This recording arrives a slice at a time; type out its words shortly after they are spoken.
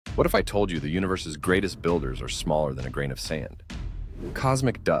What if I told you the universe's greatest builders are smaller than a grain of sand?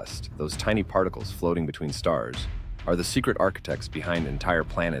 Cosmic dust, those tiny particles floating between stars, are the secret architects behind entire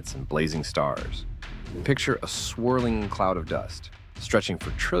planets and blazing stars. Picture a swirling cloud of dust, stretching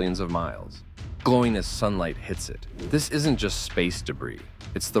for trillions of miles, glowing as sunlight hits it. This isn't just space debris,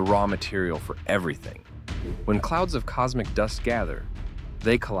 it's the raw material for everything. When clouds of cosmic dust gather,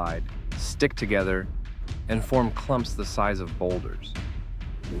 they collide, stick together, and form clumps the size of boulders.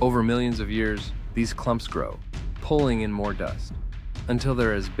 Over millions of years, these clumps grow, pulling in more dust, until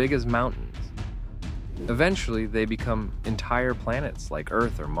they're as big as mountains. Eventually, they become entire planets like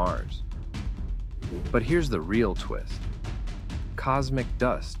Earth or Mars. But here's the real twist. Cosmic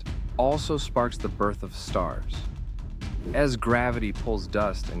dust also sparks the birth of stars. As gravity pulls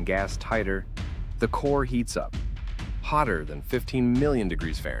dust and gas tighter, the core heats up, hotter than 15 million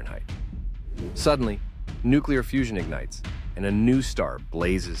degrees Fahrenheit. Suddenly, nuclear fusion ignites, and a new star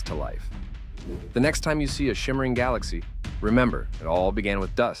blazes to life. The next time you see a shimmering galaxy, remember, it all began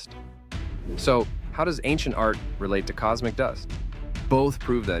with dust. So, how does ancient art relate to cosmic dust? Both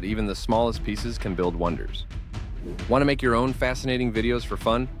prove that even the smallest pieces can build wonders. Want to make your own fascinating videos for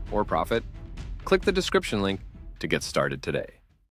fun or profit? Click the description link to get started today.